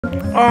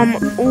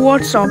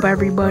What's up,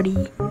 everybody?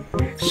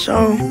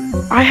 So,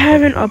 I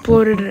haven't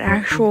uploaded an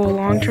actual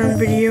long-term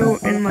video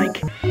in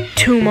like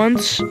 2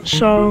 months,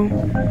 so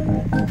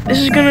this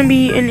is gonna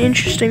be an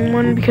interesting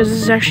one because this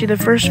is actually the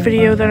first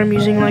video that I'm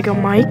using like a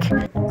mic.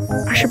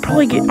 I should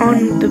probably get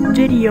on the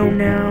video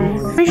now.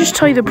 Let me just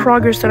tell you the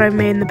progress that I've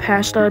made in the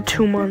past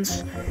 2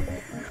 months.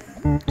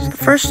 So the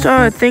first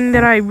thing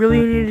that I really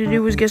needed to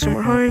do was get some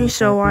more honey,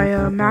 so I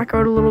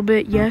macroed a little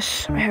bit.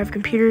 Yes, I have a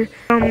computer.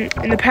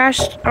 In the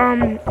past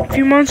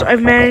few months,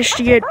 I've managed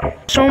to get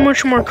so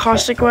much more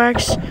caustic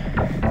wax.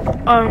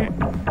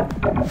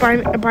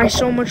 By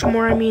so much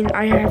more, I mean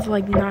I have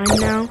like 9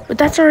 now, but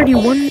that's already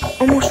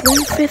almost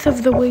 1/5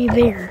 of the way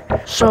there.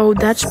 So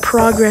that's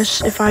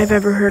progress if I've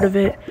ever heard of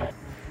it.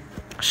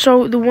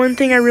 So the one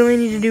thing I really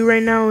need to do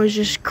right now is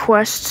just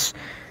quests,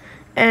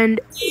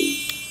 and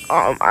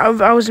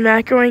I was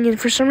macroing, and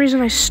for some reason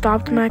I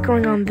stopped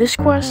macroing on this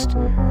quest.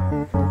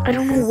 I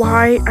don't know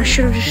why. I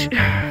should have just...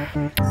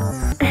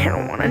 I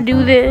don't want to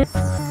do this.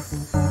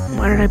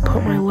 Why did I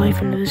put my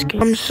life into this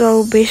game?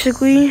 So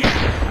basically,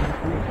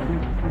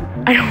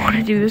 I don't want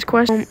to do this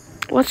quest.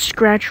 Let's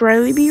scratch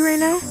Riley B right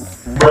now.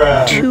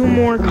 2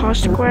 more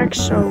caustic wax,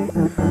 so...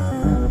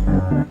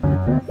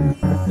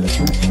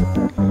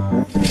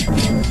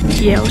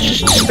 yeah, let's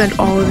just spend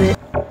all of it.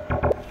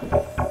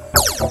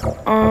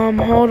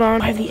 Hold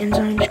on. I have the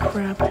enzymes,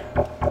 crap.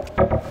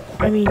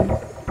 I mean...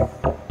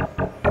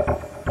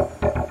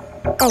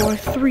 oh, I have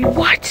 3,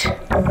 what?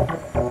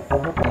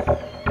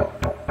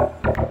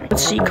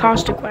 Let's see,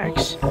 caustic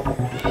wax.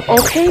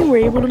 Okay,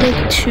 we're able to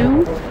make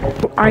 2.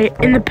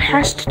 In the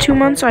past 2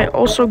 months, I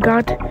also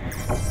got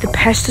the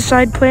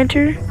pesticide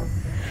planter.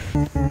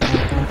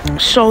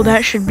 So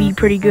that should be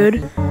pretty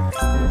good.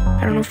 I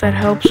don't know if that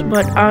helps,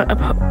 but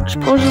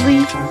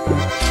supposedly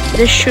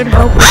this should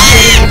help with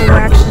getting all the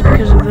waxes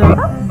because of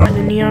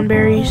the neon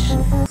berries.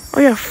 Oh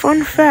yeah,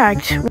 fun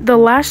fact, the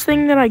last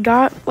thing that I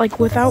got, like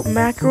without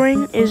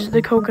macroing, is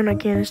the coconut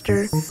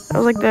canister. That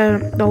was like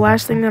the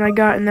last thing that I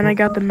got, and then I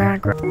got the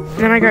macro. And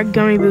then I got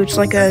gummy boots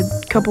like a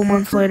couple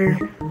months later.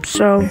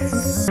 So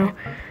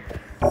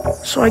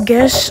I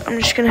guess I'm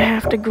just gonna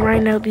have to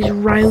grind out these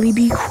Riley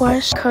B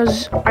quests,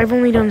 because I've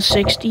only done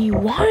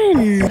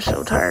 61. I'm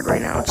so tired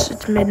right now.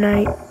 It's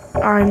midnight.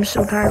 I'm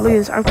so tired. Look at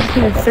this. I've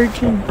completed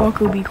 13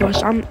 Bucko B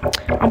quests. I'm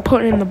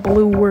putting in the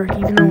blue work,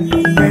 even though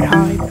I'm red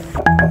hide.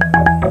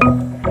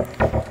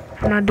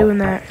 I'm not doing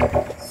that.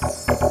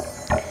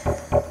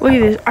 Look at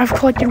this. I've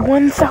collected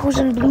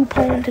 1,000 blue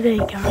pollen today,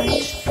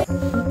 guys.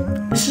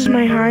 This is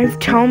my hive.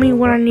 Tell me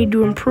what I need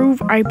to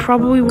improve. I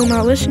probably will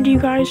not listen to you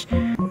guys.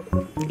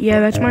 Yeah,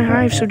 that's my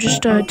hive, so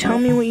just tell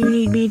me what you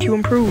need me to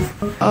improve.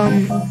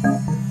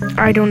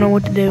 I don't know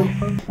what to do.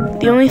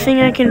 The only thing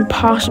I can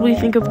possibly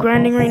think of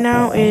grinding right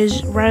now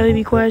is Riley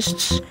B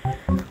quests,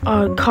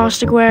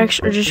 caustic wax,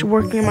 or just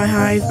working in my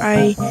hive.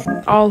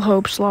 All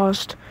hope's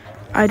lost.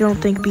 I don't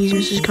think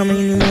business is coming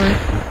anymore.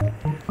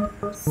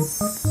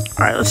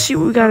 Alright, let's see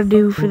what we gotta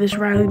do for this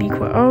Riley B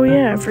quest. Oh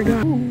yeah, I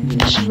forgot.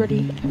 This is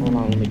ready. Hold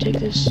on, let me take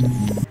this.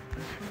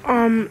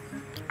 I'm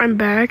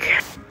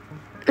back.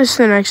 It's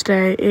the next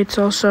day. It's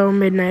also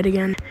midnight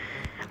again.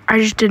 I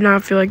just did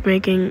not feel like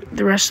making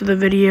the rest of the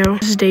video.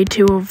 This is day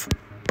 2 of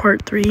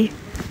part 3,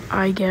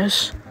 I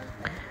guess.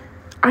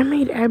 I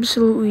made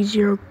absolutely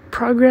 0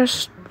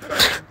 progress.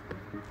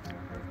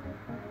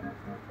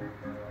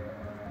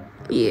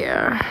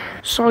 Yeah.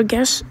 So I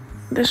guess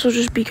this will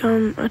just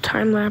become a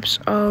time lapse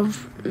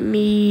of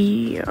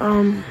me,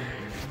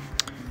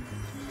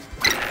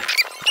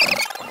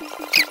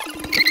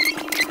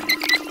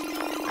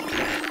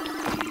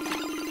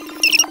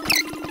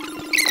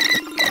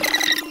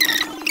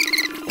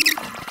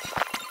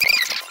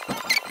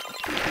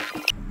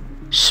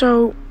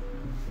 So,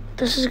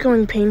 this is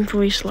going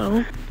painfully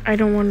slow. I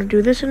don't want to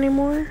do this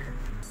anymore.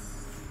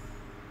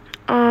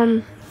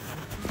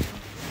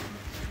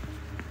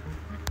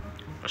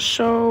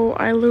 So,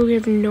 I literally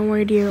have no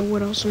idea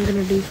what else I'm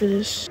gonna do for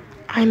this.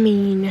 I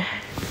mean,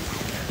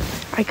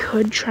 I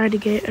could try to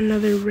get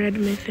another red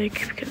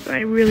mythic because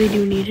I really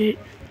do need it.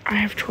 I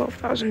have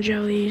 12,000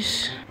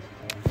 jellies.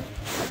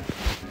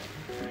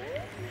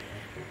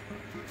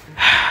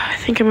 I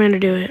think I'm gonna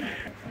do it.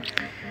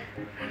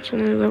 It's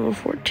only level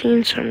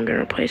 14, so I'm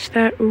gonna replace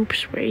that.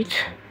 Oops,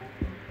 wait.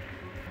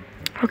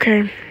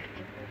 Okay.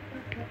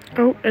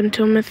 Oh,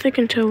 until mythic,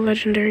 until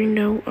legendary,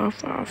 no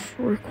off.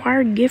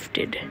 Required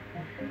gifted.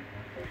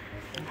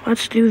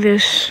 Let's do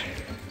this.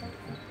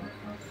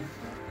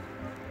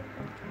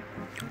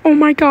 Oh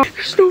my god,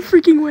 there's no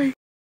freaking way.